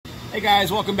Hey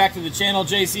guys, welcome back to the channel.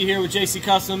 JC here with JC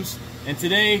Customs, and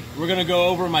today we're going to go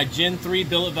over my Gen 3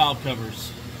 billet valve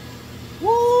covers.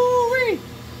 Woo-wee!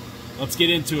 Let's get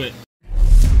into it.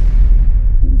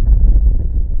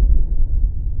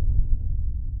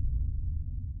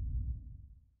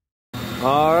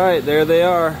 Alright, there they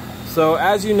are. So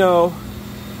as you know,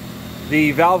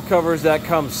 the valve covers that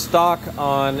come stock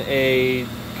on a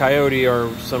Coyote are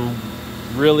some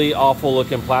really awful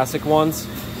looking plastic ones.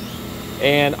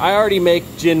 And I already make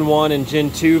Gen 1 and Gen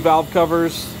 2 valve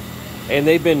covers, and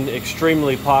they've been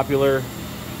extremely popular.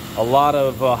 A lot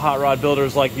of hot rod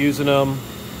builders like using them.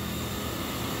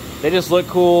 They just look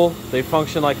cool, they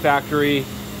function like factory,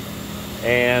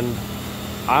 and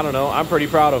I don't know, I'm pretty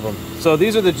proud of them. So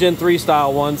these are the Gen 3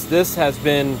 style ones. This has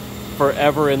been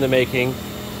forever in the making.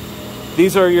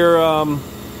 These are your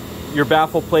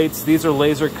baffle plates. These are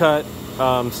laser cut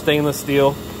stainless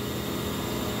steel.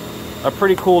 A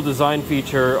pretty cool design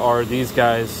feature are these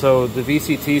guys. So the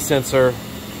VCT sensor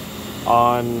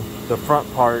on the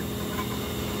front part,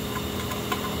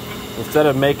 instead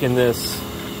of making this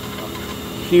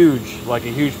huge, like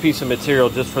a huge piece of material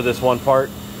just for this one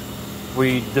part,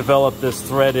 we developed this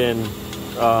thread in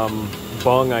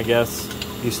bung, I guess.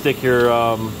 You stick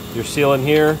your seal in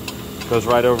here, goes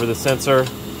right over the sensor.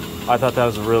 I thought that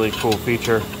was a really cool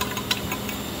feature.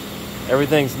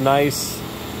 Everything's nice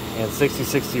and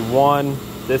 6061.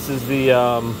 This is the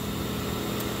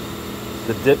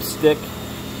dipstick.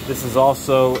 This is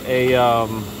also a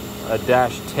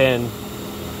 -10.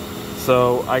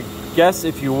 So I guess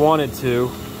if you wanted to,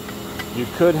 you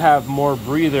could have more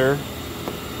breather.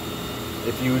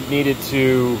 If you needed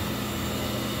to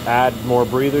add more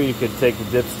breather, you could take the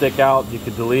dipstick out. You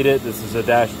could delete it. This is a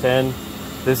 -10.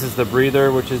 This is the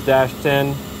breather, which is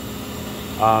 -10.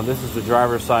 This is the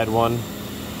driver's side one.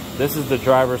 This is the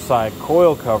driver's side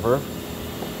coil cover.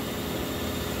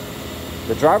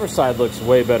 The driver's side looks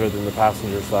way better than the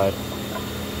passenger side.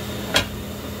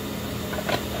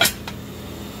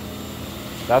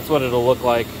 That's what it'll look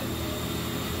like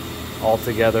all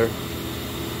together.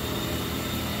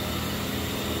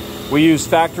 We use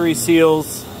factory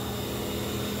seals,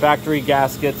 factory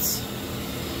gaskets.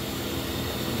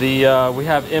 We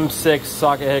have M6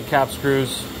 socket head cap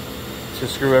screws to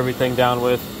screw everything down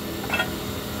with.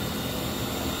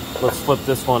 Let's flip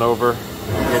this one over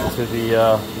and get to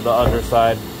the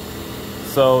underside.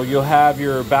 So you'll have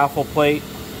your baffle plate,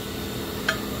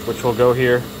 which will go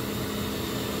here.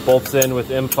 Bolts in with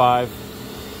M5.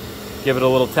 Give it a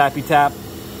little tappy tap.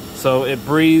 So it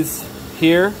breathes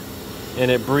here and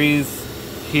it breathes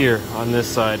here on this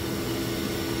side.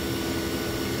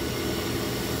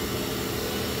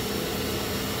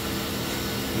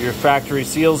 Your factory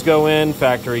seals go in,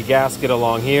 factory gasket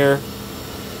along here.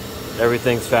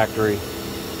 Everything's factory.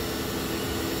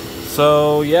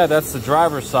 So yeah, that's the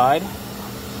driver's side.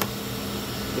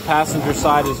 The passenger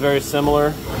side is very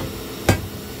similar.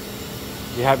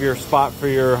 You have your spot for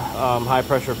your high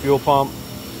pressure fuel pump,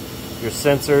 your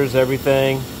sensors,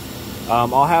 everything.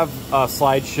 I'll have a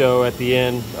slideshow at the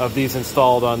end of these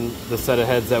installed on the set of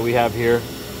heads that we have here.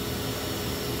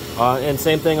 And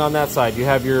same thing on that side. You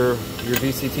have your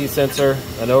VCT sensor.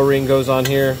 An O-ring goes on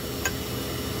here.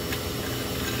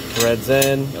 Threads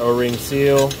in, O-ring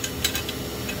seal.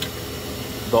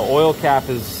 The oil cap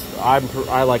is, I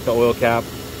like the oil cap.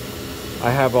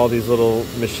 I have all these little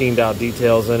machined out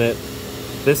details in it.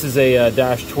 This is a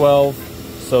 -12,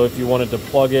 so if you wanted to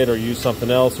plug it or use something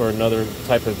else or another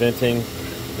type of venting,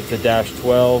 it's a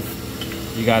 -12.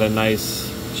 You got a nice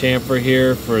chamfer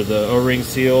here for the O-ring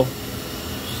seal.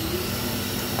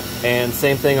 And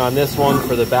same thing on this one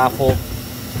for the baffle.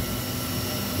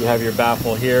 You have your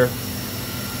baffle here.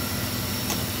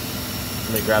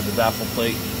 Let me grab the baffle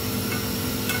plate.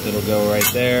 It'll go right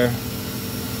there.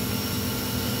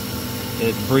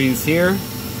 It breathes here,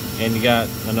 and you got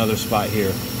another spot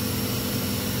here.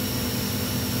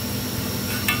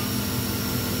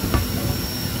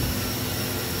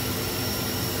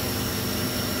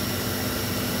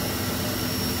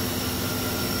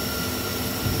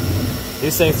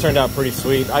 These things turned out pretty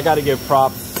sweet. I got to give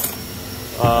props.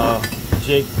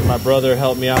 Jake, my brother,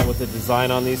 helped me out with the design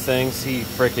on these things. He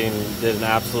freaking did an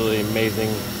absolutely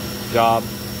amazing job.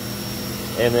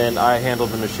 And then I handled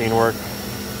the machine work.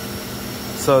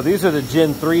 So these are the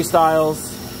Gen 3 styles.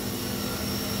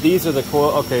 These are the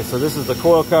coil. Okay, so this is the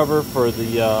coil cover for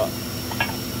the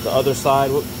other side.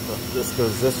 This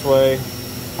goes this way.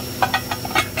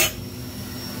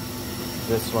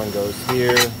 This one goes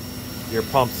here. Your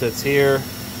pump sits here.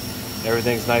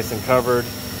 Everything's nice and covered.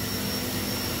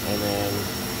 And then,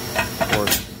 of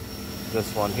course,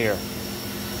 this one here.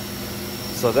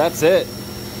 So that's it.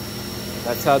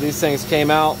 That's how these things came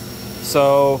out.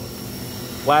 So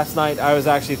last night I was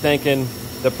actually thinking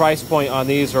the price point on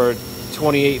these are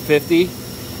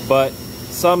 $28.50, but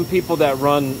some people that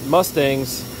run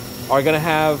Mustangs are going to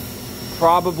have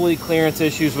probably clearance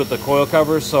issues with the coil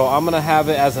covers, so I'm going to have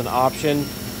it as an option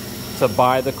to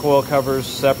buy the coil covers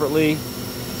separately.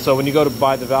 So when you go to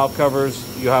buy the valve covers,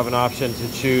 you have an option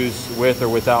to choose with or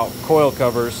without coil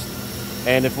covers.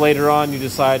 And if later on you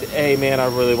decide, hey man, I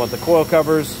really want the coil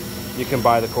covers, you can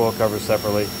buy the coil covers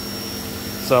separately.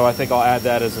 So I think I'll add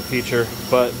that as a feature.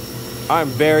 But I'm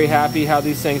very happy how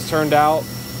these things turned out.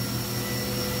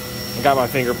 I got my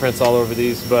fingerprints all over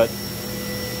these, but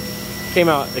came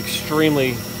out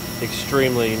extremely,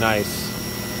 extremely nice.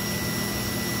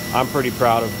 I'm pretty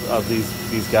proud of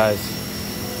these guys.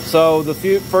 So the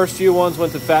first few ones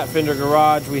went to Fat Fender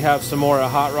Garage. We have some more at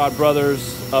Hot Rod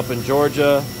Brothers up in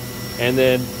Georgia. And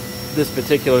then this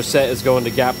particular set is going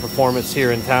to Gap Performance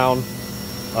here in town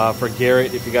for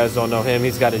Garrett. If you guys don't know him,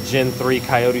 he's got a Gen 3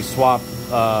 Coyote Swap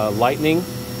Lightning.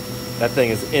 That thing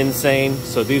is insane.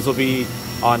 So these will be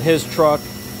on his truck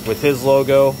with his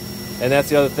logo. And that's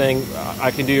the other thing.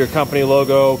 I can do your company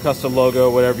logo, custom logo,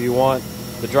 whatever you want.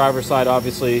 The driver's side,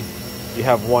 obviously, you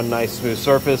have one nice smooth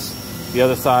surface. The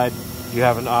other side, you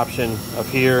have an option of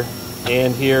here,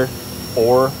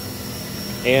 or.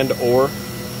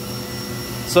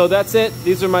 So that's it.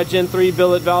 These are my Gen 3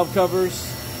 billet valve covers.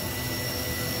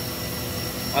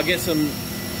 I'll get some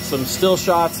still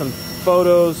shots, some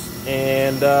photos,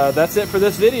 and that's it for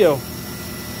this video.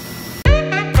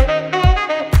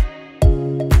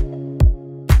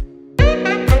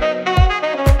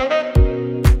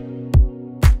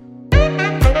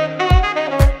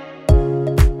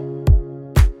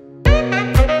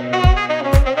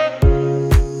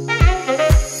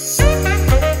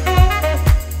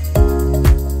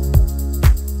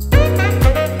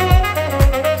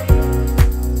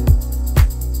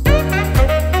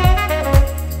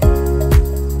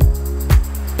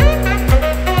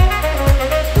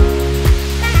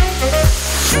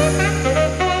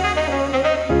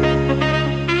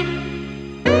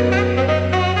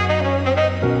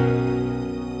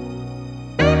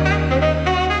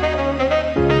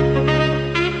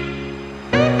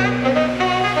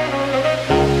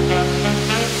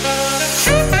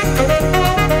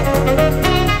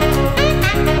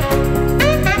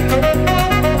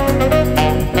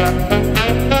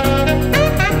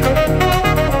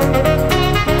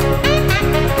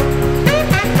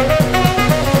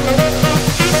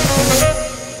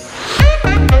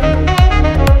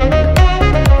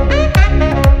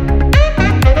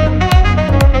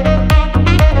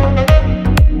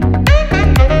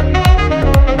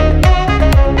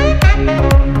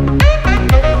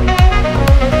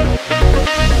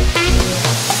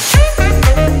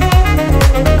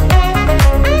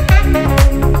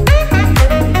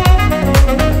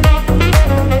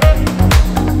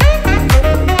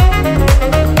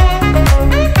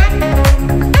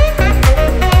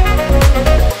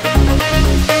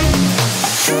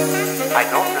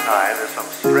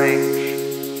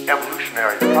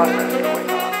 evolutionary process going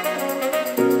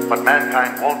on, but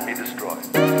mankind won't be destroyed.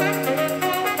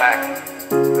 The fact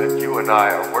that you and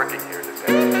I are working here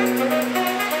today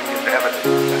is evidence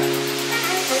of that.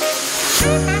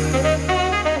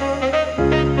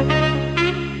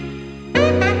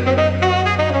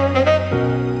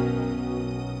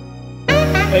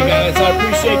 Hey guys, I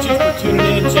appreciate you for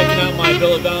tuning in, checking out my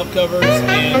billet valve covers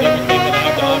and everything that I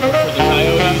have to offer for the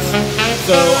Coyotes.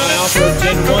 So I offer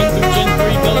Gen 1 through Gen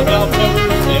 3 billet valve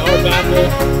covers. They are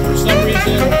baffled. For some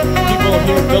reason, people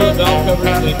hear billet valve covers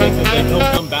and they think that they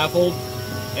don't come baffled.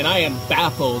 And I am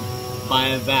baffled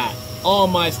by that. All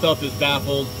my stuff is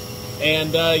baffled.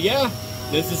 And yeah,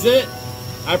 this is it.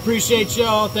 I appreciate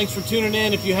y'all. Thanks for tuning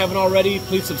in. If you haven't already,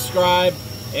 please subscribe.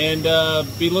 And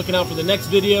be looking out for the next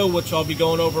video, which I'll be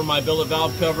going over my billet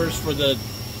valve covers for the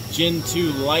Gen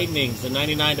 2 Lightnings, the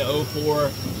 99 to 04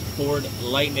 Ford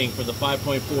Lightning for the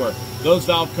 5.4. Those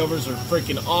valve covers are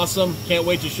freaking awesome. Can't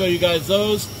wait to show you guys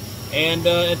those. And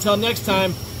until next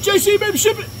time, JC, baby,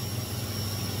 ship it!